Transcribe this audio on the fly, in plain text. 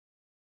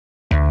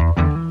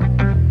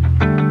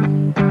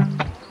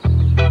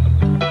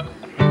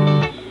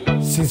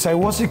Since I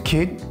was a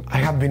kid, I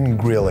have been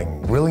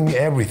grilling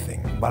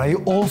everything, but I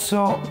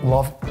also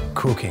love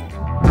cooking.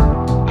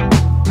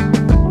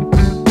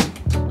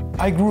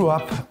 I grew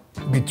up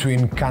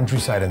between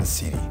countryside and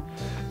city.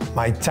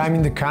 My time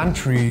in the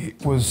country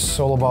was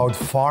all about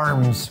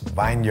farms,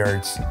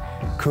 vineyards,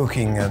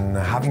 cooking, and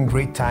having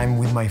great time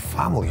with my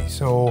family.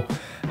 So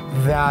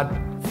that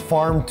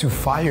farm to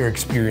fire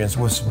experience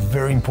was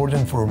very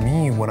important for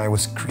me when I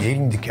was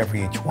creating the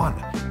Keveri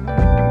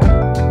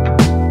H1.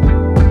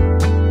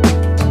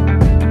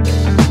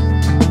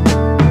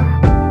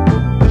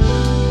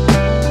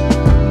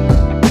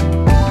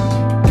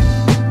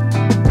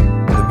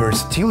 The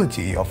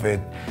versatility of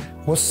it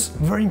was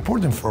very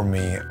important for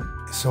me.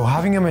 So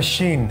having a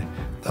machine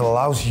that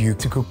allows you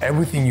to cook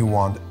everything you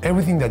want,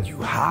 everything that you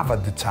have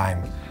at the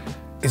time,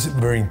 is a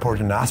very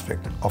important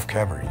aspect of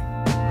Keveri.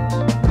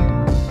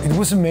 It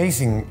was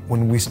amazing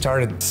when we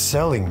started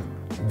selling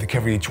the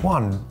Keveri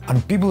H1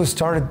 and people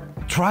started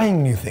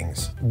trying new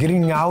things,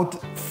 getting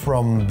out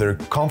from their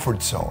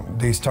comfort zone.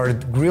 They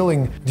started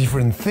grilling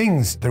different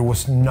things. There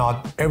was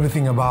not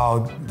everything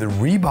about the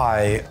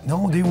ribeye.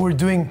 No, they were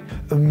doing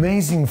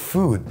amazing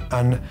food.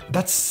 And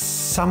that's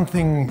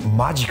something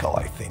magical,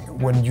 I think,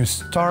 when you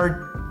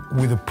start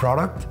with a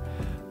product,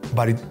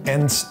 but it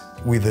ends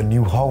with a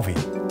new hobby.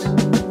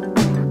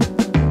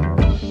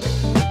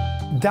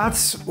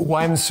 That's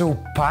why I'm so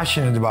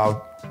passionate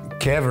about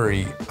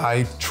Keveri.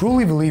 I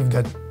truly believe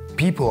that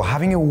people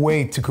having a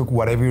way to cook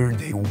whatever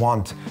they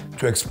want,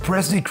 to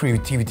express their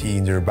creativity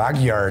in their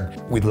backyard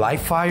with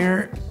live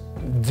fire,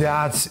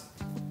 that's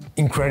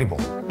incredible.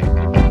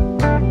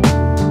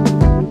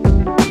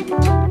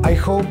 I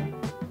hope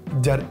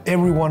that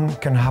everyone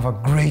can have a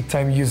great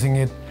time using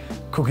it,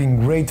 cooking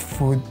great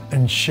food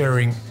and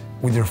sharing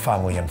with their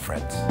family and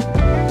friends.